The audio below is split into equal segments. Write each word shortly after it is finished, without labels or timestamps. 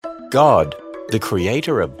God, the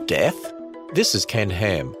creator of death? This is Ken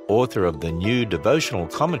Ham, author of the new devotional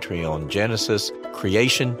commentary on Genesis,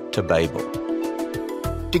 Creation to Babel.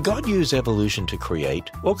 Did God use evolution to create?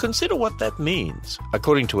 Well, consider what that means.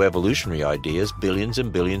 According to evolutionary ideas, billions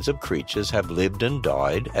and billions of creatures have lived and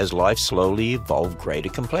died as life slowly evolved greater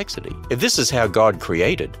complexity. If this is how God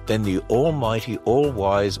created, then the almighty,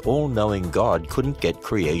 all-wise, all-knowing God couldn't get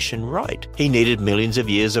creation right. He needed millions of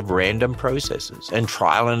years of random processes and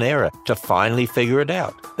trial and error to finally figure it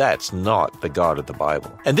out. That's not the God of the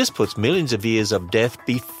Bible. And this puts millions of years of death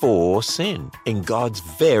before sin in God's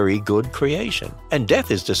very good creation. And death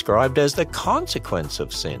is described as the consequence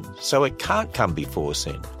of sin, so it can't come before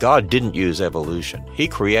sin. God didn't use evolution. He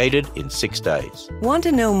created in 6 days. Want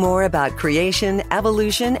to know more about creation,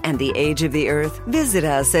 evolution, and the age of the earth? Visit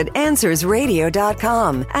us at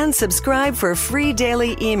AnswersRadio.com and subscribe for free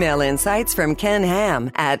daily email insights from Ken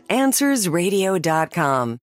Ham at AnswersRadio.com.